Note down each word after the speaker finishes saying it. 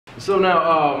So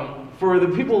now, for the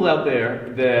people out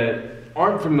there that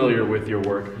aren't familiar with your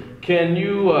work, can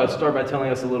you start by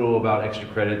telling us a little about extra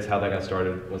credits, how that got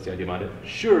started, what's the idea behind it?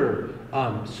 Sure.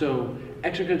 So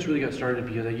Extra Credits really got started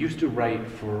because I used to write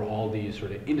for all these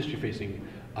sort of industry-facing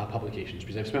publications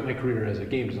because I've spent my career as a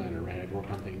game designer, right? I've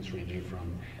worked on things ranging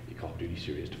from the Call of Duty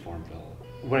series to Farmville.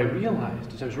 What I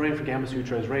realized is I was writing for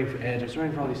Gamasutra, I was writing for Edge, I was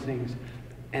writing for all these things,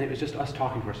 and it was just us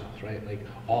talking to ourselves, right? Like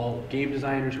all game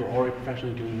designers who are already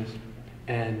professionally doing this,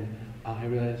 and I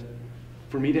realized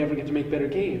for me to ever get to make better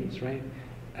games, right?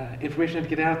 Information had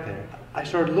to get out there. I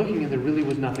started looking, and there really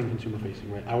was nothing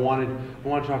consumer-facing, right? I wanted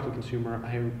to talk to the consumer.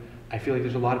 I feel like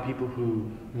there's a lot of people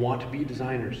who want to be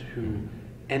designers who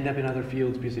end up in other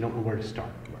fields because they don't know where to start.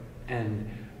 And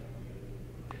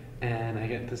I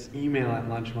get this email at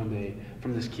lunch one day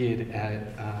from this kid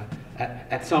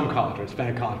at some college, or it's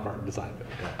been a college part of design.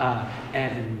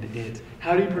 And it's,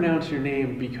 how do you pronounce your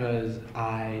name? Because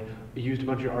I used a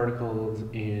bunch of articles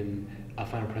in a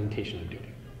final presentation I'm doing.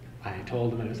 I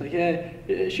told him, and I was like, yeah,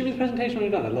 shoot me the presentation when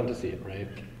you're done. I'd love to see it, right?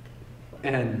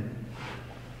 And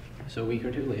so a week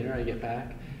or two later, I get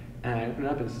back, and I open it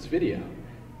up, and it's this video.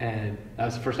 And that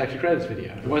was the first Extra Credits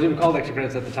video. It wasn't even called Extra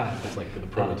Credits at the time. It's like for the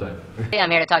prototype. Hey, I'm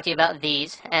here to talk to you about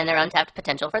these and their untapped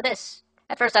potential for this.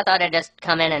 At first I thought I'd just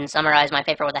come in and summarize my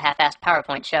paper with a half-assed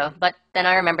PowerPoint show, but then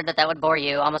I remembered that that would bore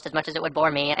you almost as much as it would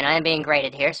bore me, and I am being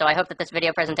graded here, so I hope that this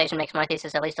video presentation makes my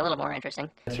thesis at least a little more interesting.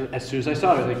 As soon as I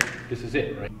saw it, I was like, this is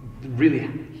it, right? Really,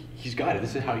 he's got it.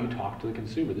 This is how you talk to the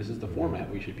consumer. This is the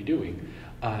format we should be doing.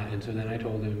 And so then I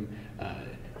told him,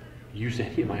 use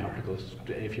any of my articles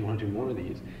if you want to do more of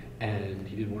these. And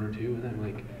he did one or two, and then I'm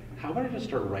like, how about I just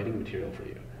start writing material for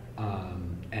you?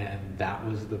 And that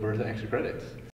was the birth of Extra Credits.